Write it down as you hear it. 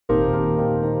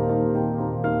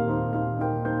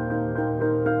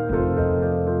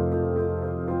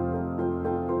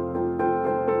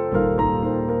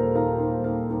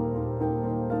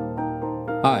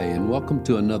Hi, and welcome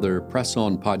to another Press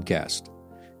On podcast.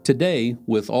 Today,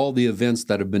 with all the events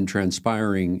that have been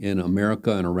transpiring in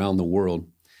America and around the world,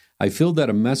 I feel that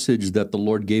a message that the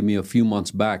Lord gave me a few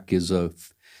months back is a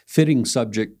fitting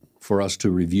subject for us to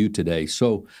review today.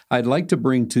 So I'd like to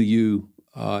bring to you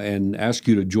and ask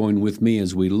you to join with me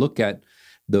as we look at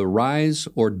the rise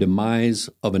or demise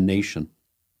of a nation.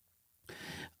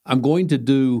 I'm going to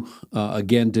do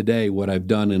again today what I've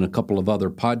done in a couple of other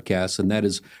podcasts, and that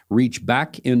is reach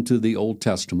back into the Old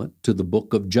Testament to the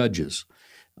book of Judges.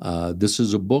 This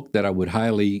is a book that I would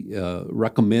highly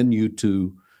recommend you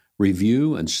to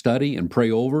review and study and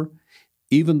pray over.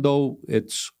 Even though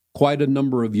it's quite a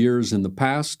number of years in the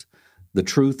past, the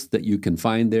truths that you can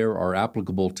find there are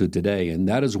applicable to today, and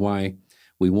that is why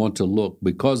we want to look,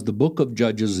 because the book of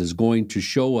Judges is going to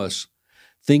show us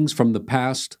things from the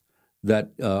past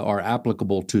that are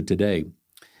applicable to today.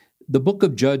 The book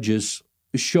of Judges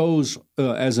shows,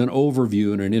 as an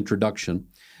overview and an introduction,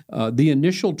 the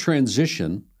initial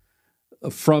transition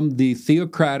from the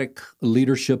theocratic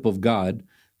leadership of God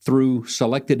through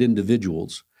selected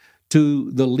individuals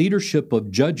to the leadership of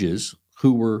judges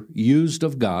who were used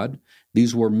of God.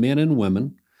 These were men and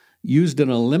women, used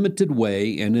in a limited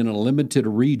way and in a limited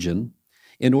region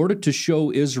in order to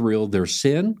show Israel their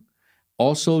sin,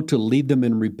 also to lead them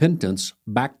in repentance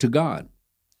back to God.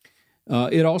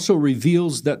 It also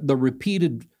reveals that the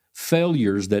repeated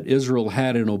failures that Israel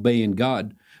had in obeying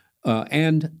God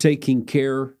and taking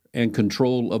care and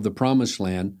control of the Promised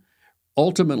Land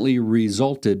ultimately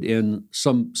resulted in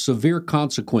some severe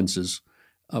consequences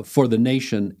for the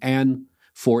nation and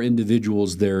for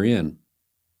individuals therein.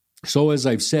 So, as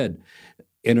I've said,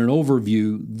 in an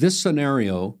overview, this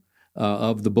scenario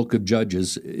of the book of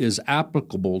Judges is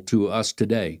applicable to us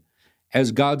today.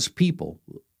 As God's people,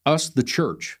 us, the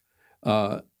church,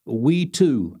 we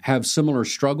too have similar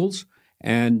struggles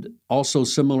and also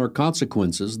similar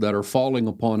consequences that are falling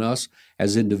upon us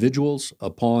as individuals,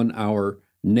 upon our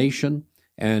nation,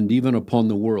 and even upon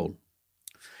the world.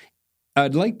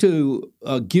 I'd like to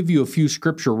give you a few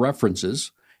scripture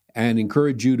references and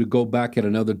encourage you to go back at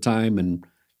another time and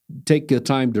take the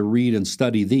time to read and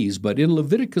study these. But in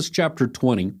Leviticus chapter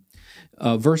 20,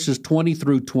 verses 20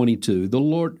 through 22, the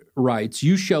Lord writes,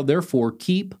 "You shall therefore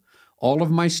keep all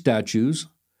of my statutes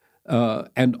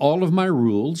and all of my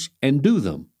rules and do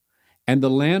them. And the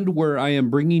land where I am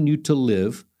bringing you to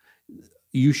live,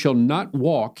 you shall not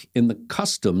walk in the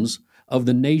customs of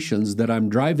the nations that I'm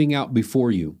driving out before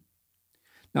you."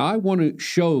 Now, I want to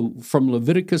show from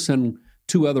Leviticus and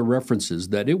two other references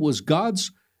that it was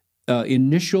God's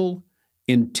initial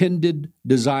intended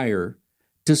desire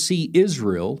to see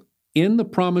Israel in the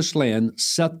Promised Land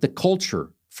set the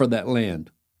culture for that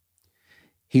land.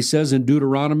 He says in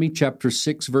Deuteronomy chapter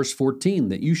 6, verse 14,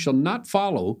 that you shall not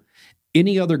follow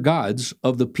any other gods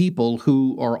of the people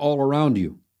who are all around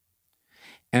you.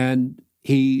 And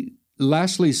he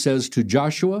lastly says to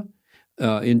Joshua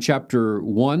in chapter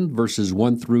 1, verses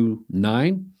 1 through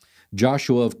 9,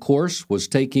 Joshua, of course, was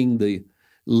taking the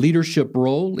leadership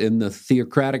role in the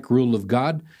theocratic rule of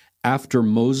God after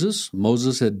Moses.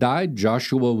 Moses had died,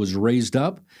 Joshua was raised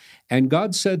up, and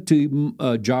God said to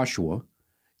Joshua,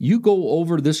 "You go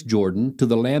over this Jordan to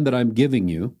the land that I'm giving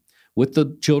you with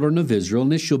the children of Israel,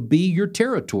 and it shall be your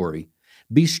territory.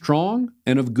 Be strong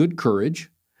and of good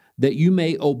courage, that you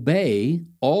may obey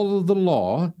all of the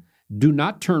law. Do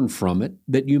not turn from it,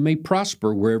 that you may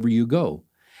prosper wherever you go.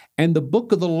 And the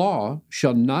book of the law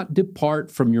shall not depart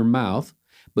from your mouth,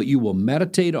 but you will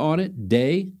meditate on it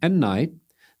day and night,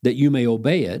 that you may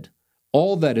obey it,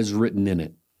 all that is written in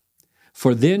it.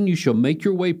 For then you shall make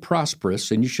your way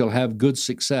prosperous, and you shall have good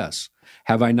success.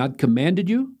 Have I not commanded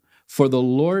you? For the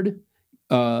Lord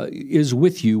is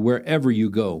with you wherever you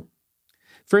go."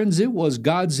 Friends, it was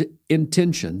God's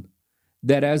intention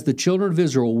that as the children of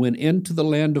Israel went into the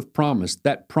land of promise,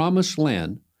 that promised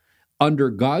land, under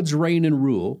God's reign and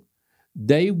rule,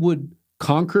 they would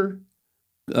conquer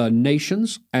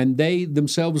nations, and they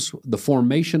themselves, the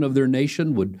formation of their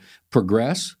nation would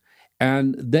progress,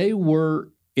 and they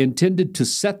were intended to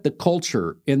set the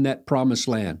culture in that promised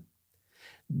land.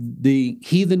 The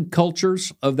heathen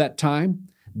cultures of that time,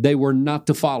 they were not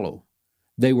to follow.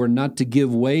 They were not to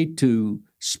give way to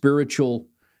spiritual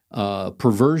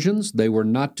perversions. They were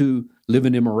not to live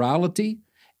in immorality.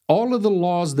 All of the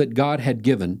laws that God had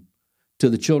given to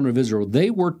the children of Israel, they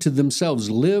were to themselves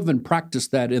live and practice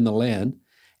that in the land,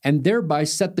 and thereby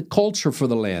set the culture for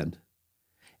the land.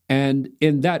 And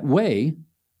in that way,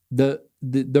 the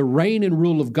reign and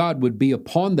rule of God would be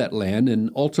upon that land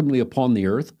and ultimately upon the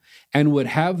earth, and would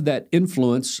have that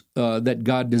influence that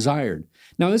God desired.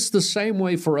 Now, it's the same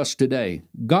way for us today.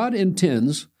 God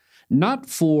intends not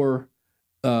for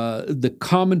the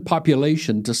common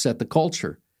population to set the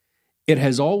culture. It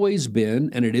has always been,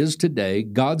 and it is today,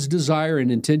 God's desire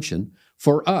and intention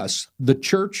for us, the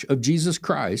Church of Jesus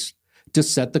Christ, to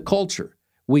set the culture.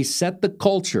 We set the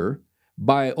culture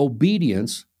by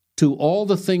obedience to all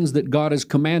the things that God has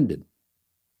commanded.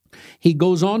 He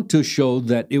goes on to show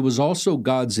that it was also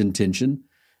God's intention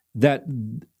that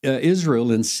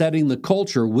Israel, in setting the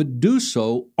culture, would do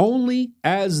so only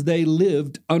as they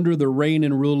lived under the reign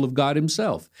and rule of God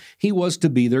himself. He was to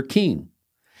be their king.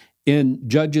 In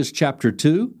Judges chapter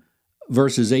 2,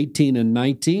 verses 18 and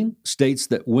 19, states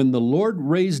that when the Lord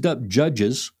raised up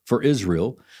judges for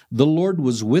Israel, the Lord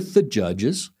was with the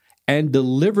judges and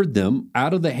delivered them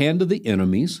out of the hand of the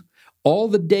enemies all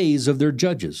the days of their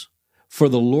judges. For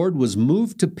the Lord was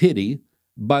moved to pity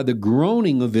by the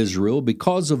groaning of Israel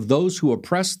because of those who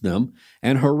oppressed them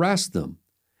and harassed them.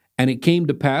 And it came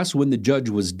to pass, when the judge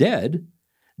was dead,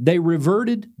 they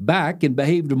reverted back and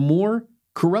behaved more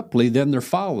corruptly than their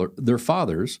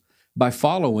fathers by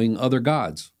following other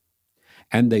gods.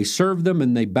 And they served them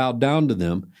and they bowed down to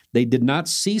them. They did not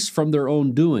cease from their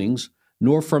own doings,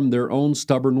 nor from their own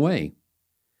stubborn way.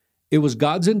 It was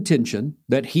God's intention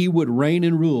that he would reign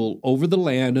and rule over the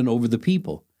land and over the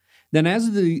people. Then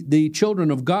as the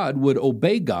children of God would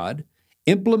obey God,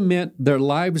 implement their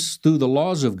lives through the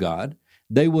laws of God,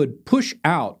 they would push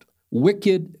out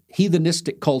wicked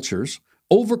heathenistic cultures,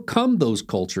 overcome those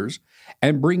cultures,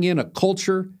 and bring in a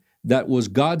culture that was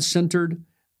God-centered,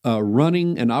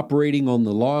 running and operating on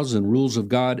the laws and rules of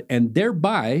God, and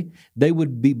thereby they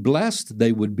would be blessed,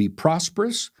 they would be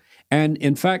prosperous, and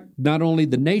in fact, not only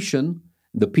the nation,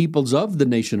 the peoples of the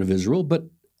nation of Israel, but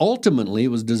ultimately it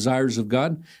was desires of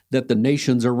God that the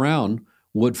nations around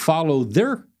would follow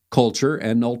their culture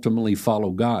and ultimately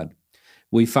follow God.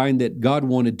 We find that God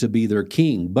wanted to be their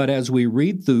king, but as we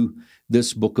read through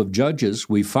this book of Judges,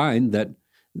 we find that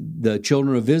the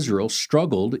children of Israel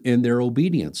struggled in their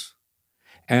obedience.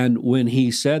 And when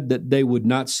he said that they would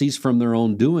not cease from their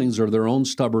own doings or their own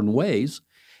stubborn ways,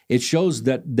 it shows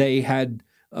that they had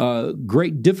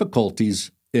great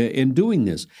difficulties in doing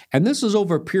this. And this is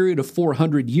over a period of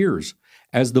 400 years.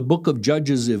 As the book of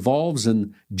Judges evolves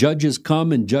and judges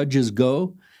come and judges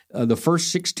go, the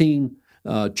first 16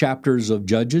 chapters of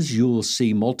Judges, you will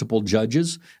see multiple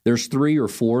judges. There's 3 or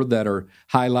 4 that are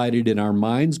highlighted in our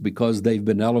minds because they've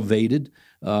been elevated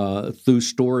through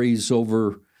stories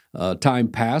over time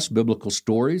past, biblical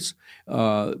stories.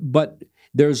 But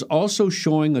there's also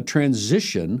showing a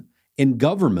transition in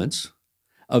governments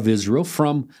of Israel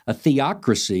from a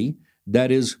theocracy,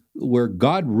 that is where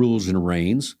God rules and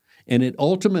reigns, and it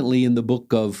ultimately in the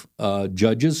book of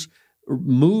Judges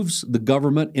moves the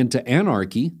government into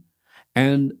anarchy,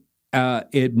 and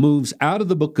it moves out of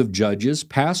the book of Judges,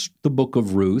 past the book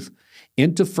of Ruth,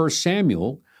 into 1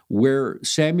 Samuel, where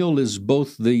Samuel is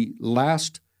both the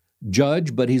last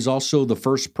judge, but he's also the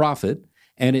first prophet,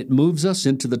 and it moves us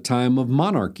into the time of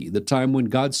monarchy, the time when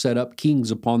God set up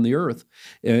kings upon the earth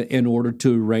in order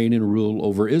to reign and rule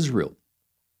over Israel.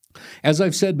 As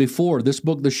I've said before, this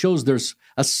book shows there's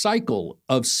a cycle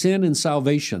of sin and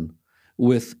salvation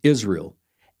with Israel.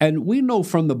 And we know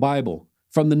from the Bible,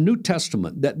 from the New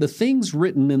Testament, that the things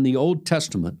written in the Old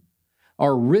Testament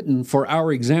are written for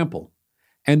our example,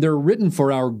 and they're written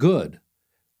for our good.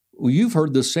 Well, you've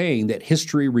heard the saying that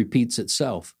history repeats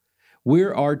itself. We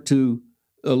are to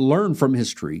learn from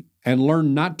history and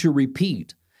learn not to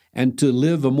repeat and to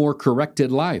live a more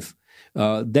corrected life.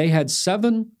 They had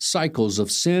 7 cycles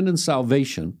of sin and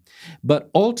salvation,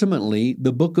 but ultimately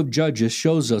the book of Judges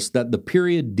shows us that the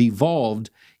period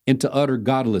devolved into utter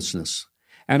godlessness.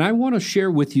 And I want to share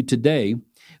with you today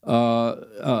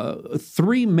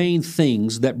 3 main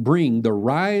things that bring the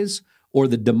rise or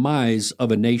the demise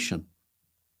of a nation.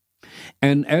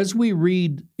 And as we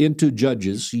read into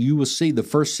Judges, you will see the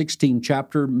first 16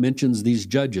 chapter mentions these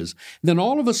judges. Then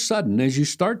all of a sudden, as you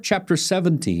start chapter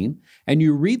 17 and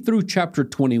you read through chapter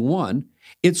 21,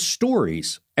 it's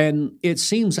stories, and it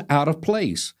seems out of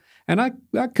place. And I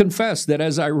confess that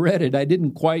as I read it, I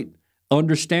didn't quite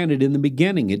understand it in the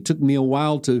beginning. It took me a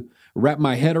while to wrap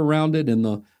my head around it, and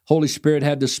the Holy Spirit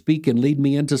had to speak and lead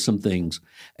me into some things.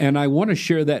 And I want to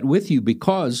share that with you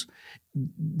because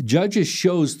Judges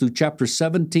shows through chapter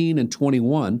 17 and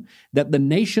 21 that the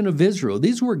nation of Israel,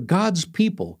 these were God's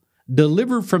people,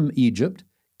 delivered from Egypt,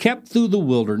 kept through the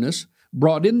wilderness,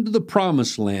 brought into the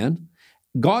promised land.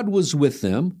 God was with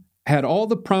them, had all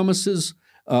the promises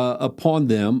upon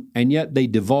them, and yet they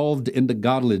devolved into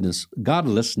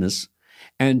godlessness.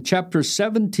 And chapter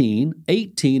 17,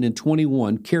 18, and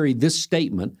 21 carry this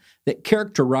statement that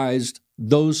characterized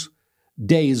those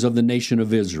days of the nation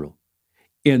of Israel.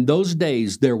 In those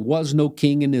days, there was no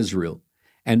king in Israel,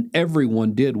 and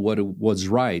everyone did what was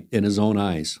right in his own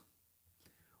eyes.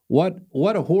 What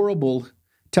a horrible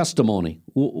testimony.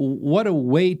 What a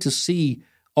way to see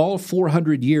all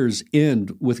 400 years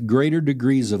end with greater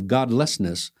degrees of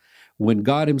godlessness when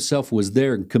God himself was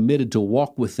there and committed to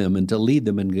walk with them and to lead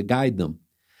them and to guide them.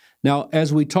 Now,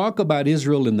 as we talk about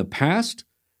Israel in the past,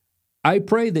 I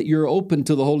pray that you're open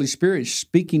to the Holy Spirit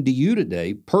speaking to you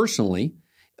today personally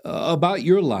about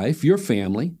your life, your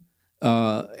family,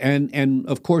 and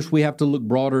of course we have to look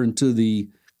broader into the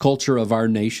culture of our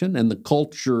nation and the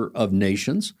culture of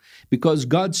nations, because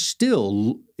God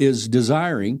still is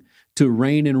desiring to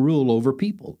reign and rule over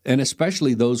people, and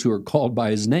especially those who are called by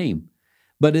his name.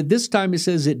 But at this time, it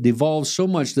says it devolved so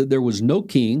much that there was no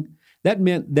king. That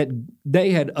meant that they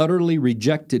had utterly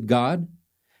rejected God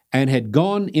and had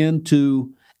gone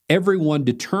into everyone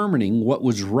determining what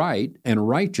was right and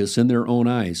righteous in their own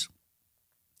eyes.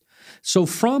 So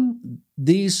from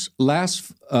these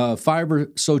last 5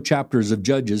 or so chapters of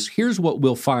Judges, here's what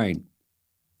we'll find.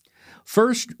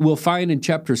 First, we'll find in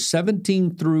chapters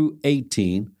 17 through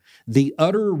 18 the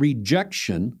utter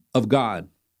rejection of God.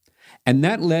 And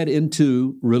that led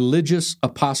into religious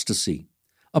apostasy.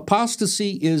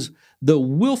 Apostasy is the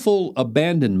willful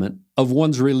abandonment of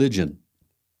one's religion.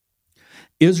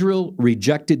 Israel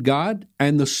rejected God,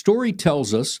 and the story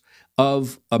tells us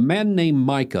of a man named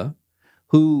Micah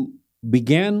who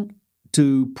began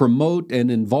to promote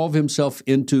and involve himself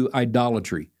into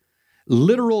idolatry,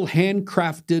 literal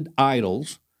handcrafted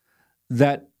idols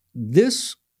that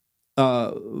this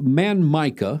man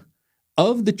Micah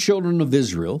of the children of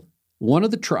Israel, one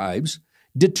of the tribes,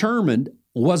 determined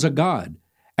was a god.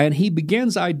 And he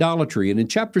begins idolatry. And in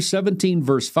chapter 17,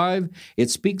 verse 5, it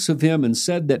speaks of him and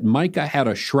said that Micah had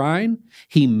a shrine.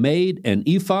 He made an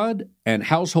ephod and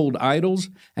household idols,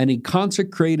 and he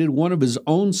consecrated one of his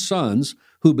own sons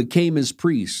who became his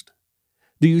priest.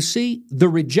 Do you see? The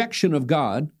rejection of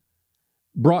God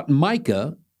brought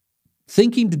Micah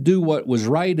thinking to do what was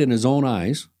right in his own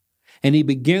eyes, and he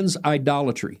begins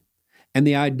idolatry. And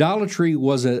the idolatry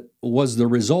was the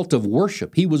result of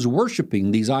worship. He was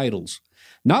worshiping these idols.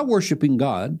 Not worshiping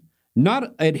God,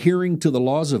 not adhering to the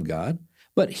laws of God,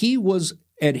 but he was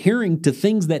adhering to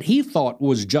things that he thought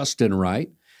was just and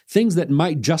right, things that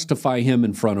might justify him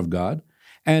in front of God,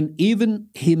 and even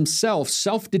himself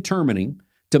self-determining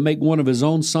to make one of his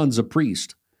own sons a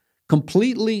priest,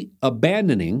 completely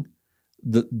abandoning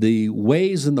the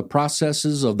ways and the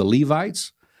processes of the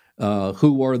Levites,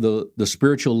 who are the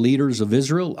spiritual leaders of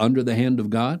Israel under the hand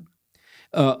of God.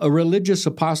 A religious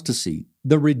apostasy,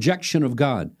 the rejection of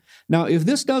God. Now, if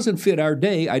this doesn't fit our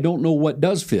day, I don't know what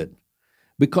does fit.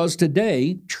 Because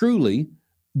today, truly,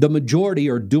 the majority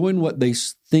are doing what they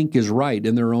think is right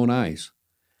in their own eyes.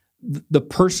 The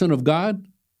person of God,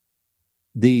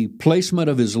 the placement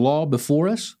of his law before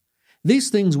us,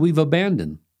 these things we've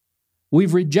abandoned.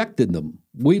 We've rejected them.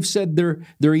 We've said there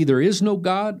either is no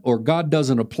God or God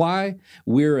doesn't apply.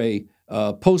 We're a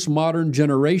postmodern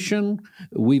generation.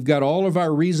 We've got all of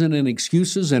our reason and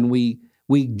excuses, and we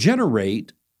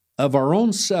generate of our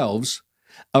own selves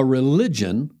a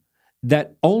religion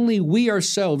that only we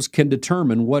ourselves can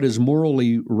determine what is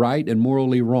morally right and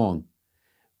morally wrong.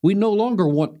 We no longer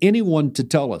want anyone to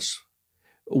tell us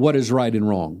what is right and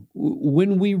wrong.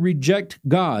 When we reject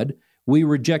God, we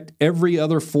reject every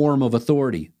other form of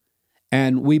authority,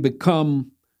 and we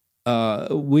become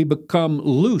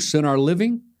loose in our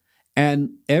living.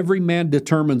 And every man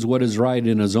determines what is right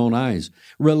in his own eyes.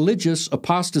 Religious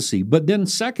apostasy. But then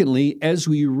secondly, as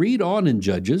we read on in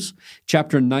Judges,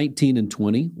 chapter 19 and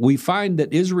 20, we find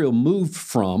that Israel moved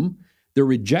from the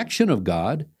rejection of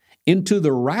God into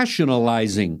the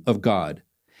rationalizing of God.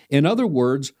 In other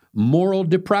words, moral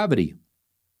depravity.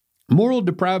 Moral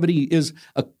depravity is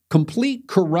a complete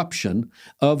corruption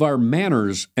of our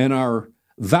manners and our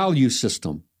value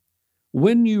system.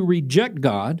 When you reject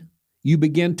God, you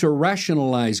begin to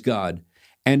rationalize God.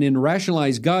 And in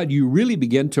rationalize God, you really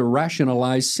begin to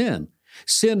rationalize sin.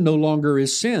 Sin no longer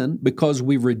is sin because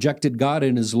we've rejected God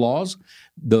and his laws,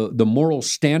 the moral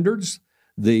standards,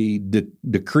 the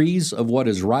decrees of what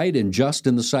is right and just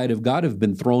in the sight of God have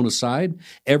been thrown aside.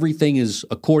 Everything is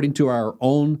according to our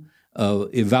own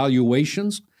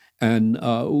evaluations. And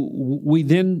we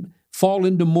then fall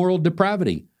into moral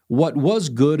depravity. What was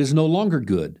good is no longer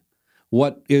good.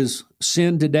 What is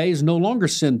sin today is no longer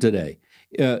sin today.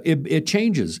 It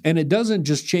changes, and it doesn't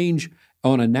just change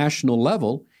on a national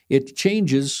level. It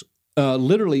changes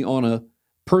literally on a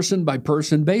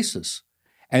person-by-person basis,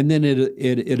 and then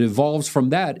it evolves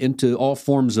from that into all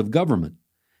forms of government.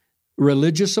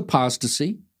 Religious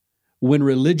apostasy, when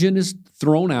religion is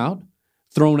thrown out,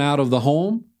 thrown out of the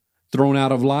home, thrown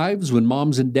out of lives, when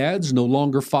moms and dads no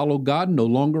longer follow God, no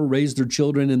longer raise their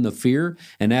children in the fear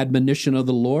and admonition of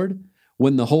the Lord,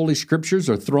 when the Holy Scriptures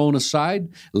are thrown aside,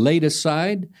 laid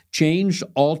aside, changed,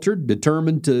 altered,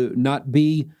 determined to not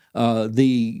be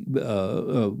the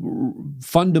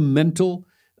fundamental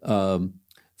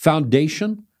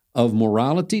foundation of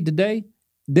morality today,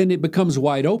 then it becomes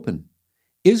wide open.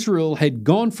 Israel had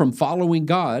gone from following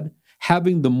God,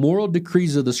 having the moral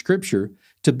decrees of the Scripture,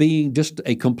 to being just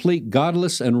a complete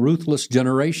godless and ruthless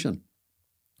generation.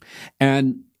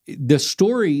 And the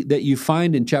story that you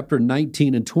find in chapter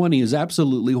 19 and 20 is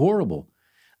absolutely horrible.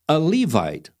 A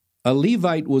Levite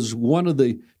was one of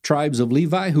the tribes of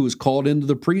Levi who was called into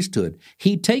the priesthood.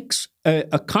 He takes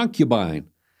a concubine,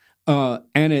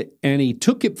 and he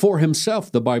took it for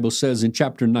himself, the Bible says in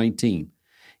chapter 19.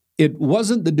 It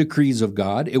wasn't the decrees of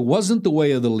God. It wasn't the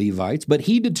way of the Levites, but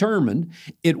he determined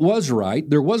it was right.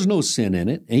 There was no sin in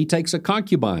it, and he takes a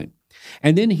concubine.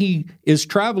 And then he is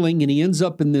traveling, and he ends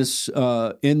up in this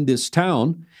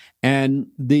town, and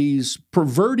these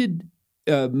perverted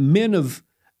men of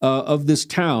this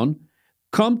town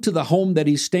come to the home that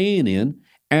he's staying in,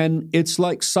 and it's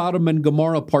like Sodom and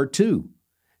Gomorrah Part 2.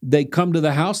 They come to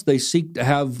the house, they seek to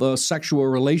have sexual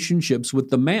relationships with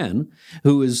the man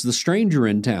who is the stranger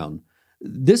in town.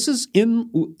 This is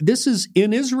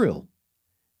in Israel.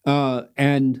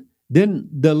 And then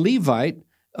the Levite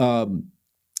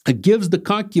gives the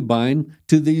concubine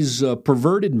to these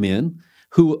perverted men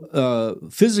who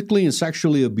physically and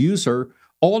sexually abuse her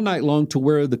all night long to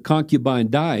where the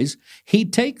concubine dies.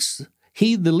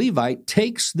 The Levite,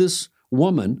 takes this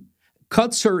woman,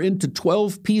 cuts her into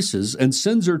 12 pieces, and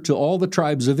sends her to all the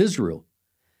tribes of Israel.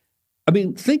 I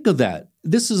mean, think of that.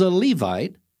 This is a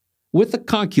Levite with a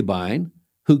concubine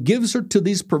who gives her to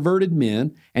these perverted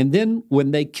men, and then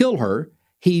when they kill her,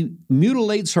 he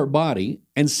mutilates her body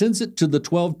and sends it to the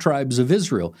 12 tribes of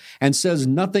Israel and says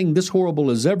nothing this horrible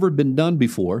has ever been done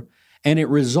before, and it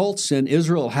results in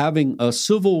Israel having a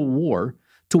civil war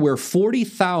to where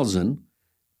 40,000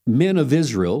 men of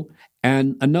Israel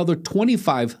and another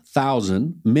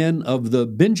 25,000 men of the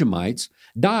Benjamites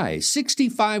die.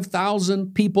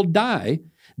 65,000 people die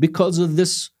because of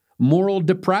this moral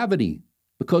depravity,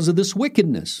 because of this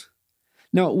wickedness.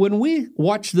 Now, when we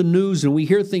watch the news and we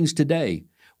hear things today,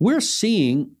 we're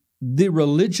seeing the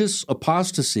religious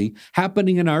apostasy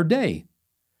happening in our day.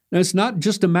 Now, it's not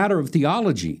just a matter of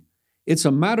theology. It's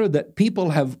a matter that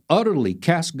people have utterly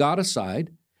cast God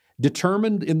aside,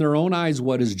 determined in their own eyes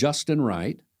what is just and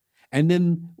right. And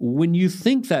then when you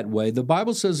think that way, the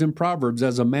Bible says in Proverbs,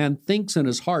 as a man thinks in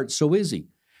his heart, so is he.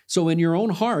 So in your own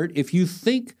heart, if you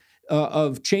think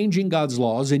of changing God's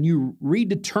laws and you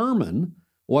redetermine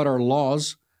what are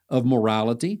laws of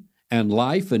morality and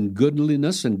life and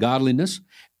goodliness and godliness,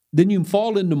 then you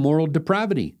fall into moral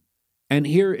depravity. And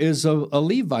here is a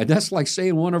Levite. That's like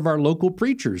saying one of our local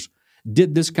preachers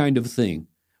did this kind of thing.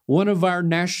 One of our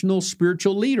national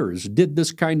spiritual leaders did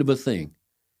this kind of a thing.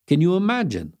 Can you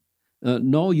imagine?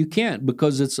 No, you can't,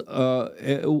 because it's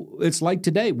like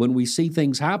today when we see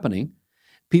things happening.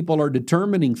 People are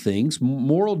determining things,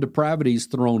 moral depravity is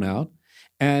thrown out,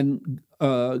 and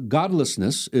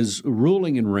godlessness is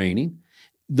ruling and reigning.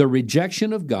 The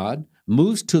rejection of God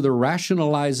moves to the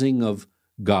rationalizing of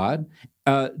God,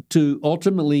 to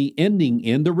ultimately ending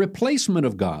in the replacement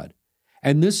of God.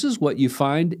 And this is what you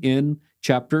find in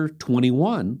chapter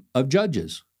 21 of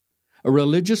Judges. A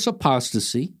religious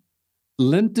apostasy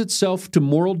lent itself to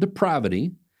moral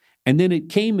depravity, and then it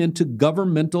came into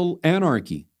governmental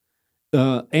anarchy.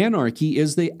 Anarchy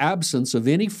is the absence of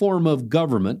any form of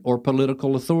government or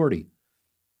political authority.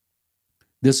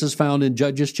 This is found in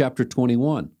Judges chapter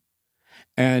 21.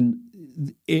 And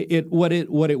what it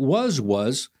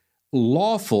was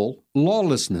lawful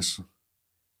lawlessness.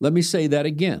 Let me say that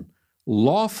again.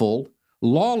 Lawful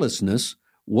lawlessness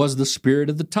was the spirit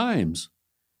of the times.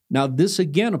 Now, this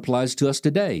again applies to us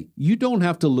today. You don't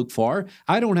have to look far.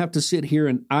 I don't have to sit here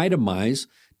and itemize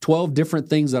 12 different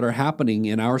things that are happening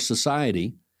in our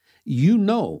society. You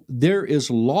know there is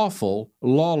lawful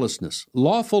lawlessness,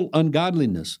 lawful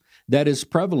ungodliness that is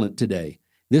prevalent today.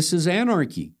 This is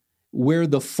anarchy, where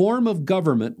the form of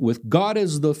government with God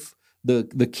as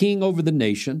the king over the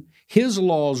nation, his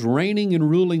laws reigning and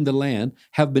ruling the land,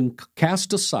 have been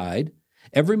cast aside.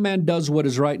 Every man does what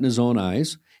is right in his own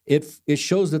eyes. It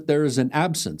shows that there is an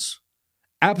absence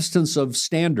of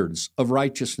standards of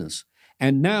righteousness.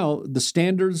 And now the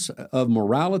standards of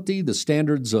morality, the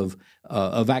standards of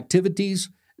activities,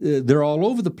 they're all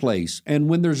over the place. And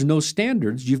when there's no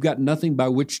standards, you've got nothing by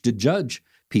which to judge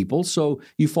people. So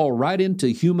you fall right into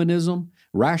humanism,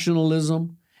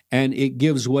 rationalism, and it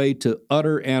gives way to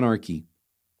utter anarchy.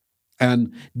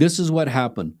 And this is what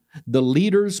happened. The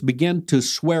leaders began to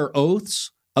swear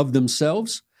oaths of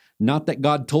themselves, not that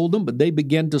God told them, but they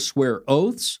began to swear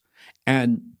oaths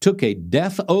and took a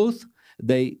death oath.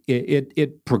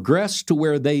 It progressed to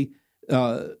where they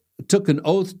took an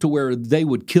oath to where they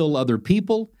would kill other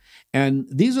people. And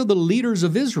these are the leaders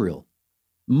of Israel.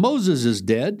 Moses is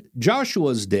dead.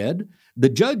 Joshua is dead. The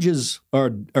judges are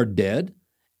dead.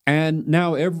 And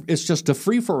now it's just a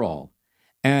free-for-all.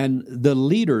 And the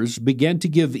leaders began to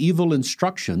give evil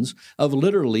instructions of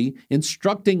literally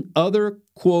instructing other,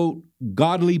 quote,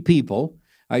 godly people.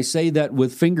 I say that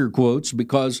with finger quotes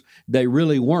because they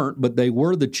really weren't, but they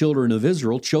were the children of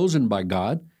Israel, chosen by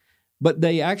God. But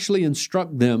they actually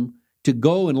instruct them to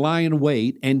go and lie in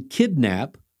wait and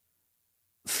kidnap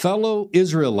fellow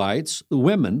Israelites,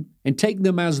 women, and take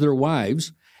them as their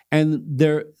wives. And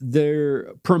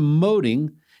they're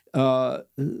promoting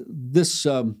this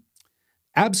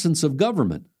absence of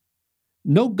government,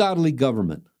 no godly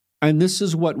government. And this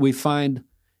is what we find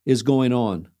is going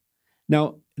on.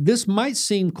 Now, this might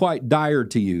seem quite dire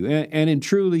to you, and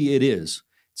truly it is.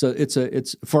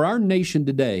 It's for our nation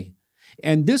today.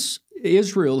 And this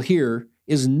Israel here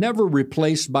is never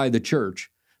replaced by the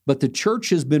church, but the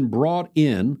church has been brought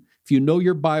in. If you know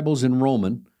your Bibles in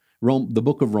the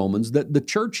book of Romans, that the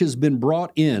church has been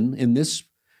brought in this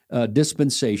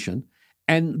dispensation,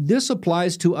 and this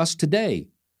applies to us today.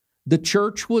 The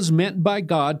church was meant by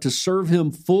God to serve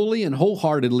Him fully and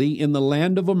wholeheartedly in the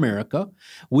land of America.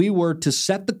 We were to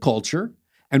set the culture,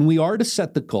 and we are to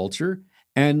set the culture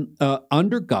and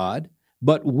under God,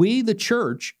 but we, the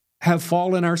church, have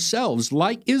fallen ourselves,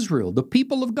 like Israel, the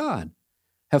people of God,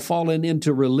 have fallen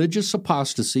into religious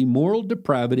apostasy, moral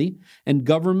depravity, and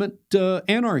government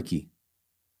anarchy.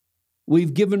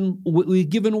 We've given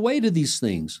way to these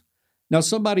things. Now,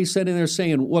 somebody's sitting there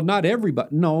saying, well, not everybody.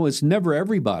 No, it's never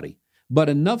everybody. But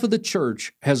enough of the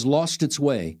church has lost its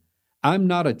way. I'm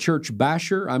not a church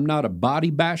basher. I'm not a body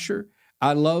basher.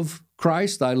 I love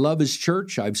Christ. I love His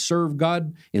church. I've served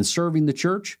God in serving the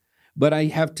church. But I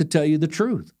have to tell you the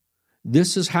truth.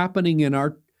 This is happening in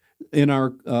our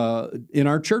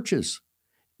churches.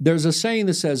 There's a saying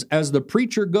that says, as the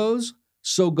preacher goes,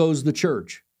 so goes the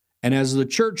church. And as the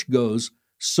church goes,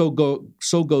 so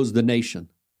goes the nation.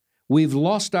 We've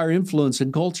lost our influence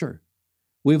in culture.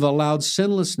 We've allowed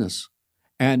sinlessness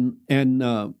and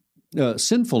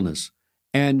sinfulness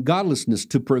and godlessness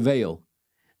to prevail.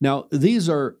 Now, these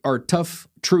are tough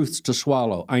truths to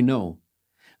swallow, I know.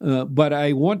 But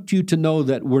I want you to know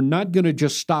that we're not going to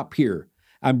just stop here.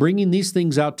 I'm bringing these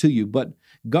things out to you, but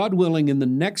God willing, in the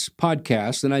next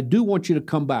podcast, and I do want you to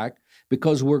come back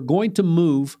because we're going to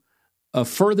move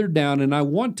further down, and I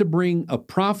want to bring a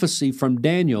prophecy from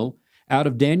Daniel out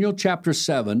of Daniel chapter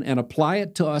 7 and apply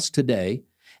it to us today,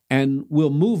 and we'll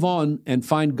move on and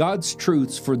find God's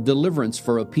truths for deliverance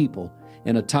for a people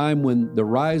in a time when the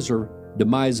rise or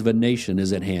demise of a nation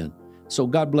is at hand. So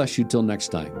God bless you till next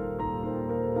time.